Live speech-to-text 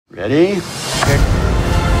Ready?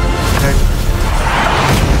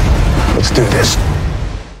 Let's do this.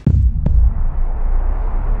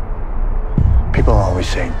 People always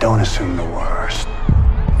say, don't assume the worst.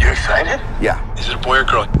 You excited? Yeah. Is it a boy or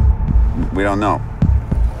girl? We don't know.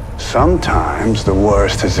 Sometimes the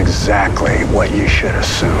worst is exactly what you should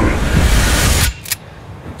assume.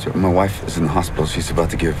 So my wife is in the hospital. She's about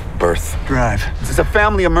to give birth. Drive. This is a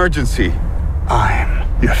family emergency. I'm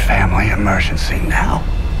your family emergency now.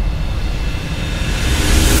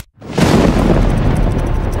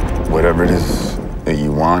 Whatever it is that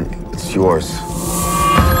you want, it's yours.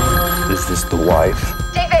 Is this the wife?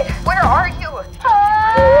 David, where are you?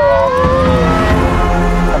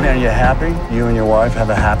 I mean, are you happy? You and your wife have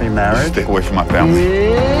a happy marriage? Stay away from my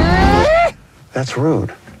family. That's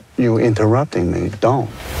rude. You interrupting me, don't.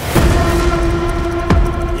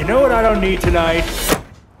 You know what I don't need tonight?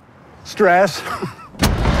 Stress.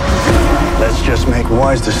 Let's just make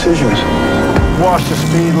wise decisions. Watch the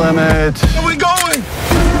speed limit. Where are we going?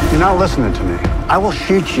 You're not listening to me. I will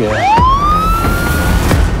shoot you.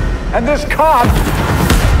 And this cop...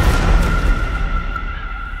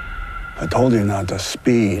 I told you not to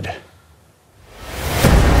speed.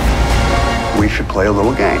 We should play a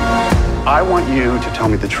little game. I want you to tell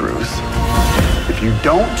me the truth. If you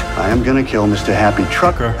don't, I am gonna kill Mr. Happy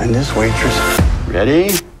Trucker and this waitress. Ready?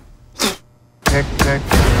 Tick, tick.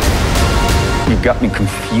 You got me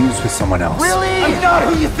confused with someone else. Really? I'm not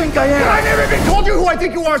who you think I am. I never even told you who I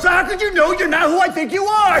think you are, so how could you know you're not who I think you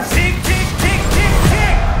are? Tick, tick, tick, tick,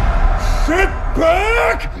 tick! Sit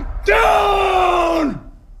back down!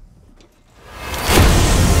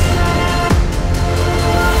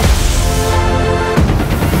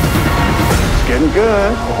 It's getting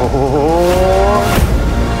good. Oh.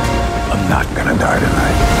 I'm not gonna die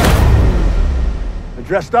tonight. I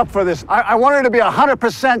dressed up for this. I wanted to be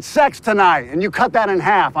 100% sex tonight, and you cut that in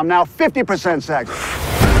half. I'm now 50% sex.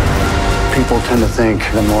 People tend to think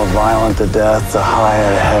the more violent the death, the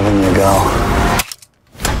higher to heaven you go.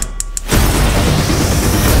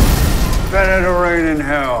 Better to rain in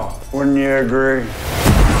hell, wouldn't you agree?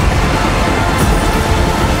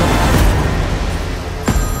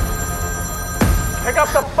 Pick up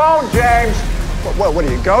the phone, James. What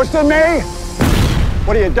are you, ghosting me?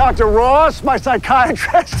 What are you, Dr. Ross, my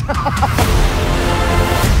psychiatrist?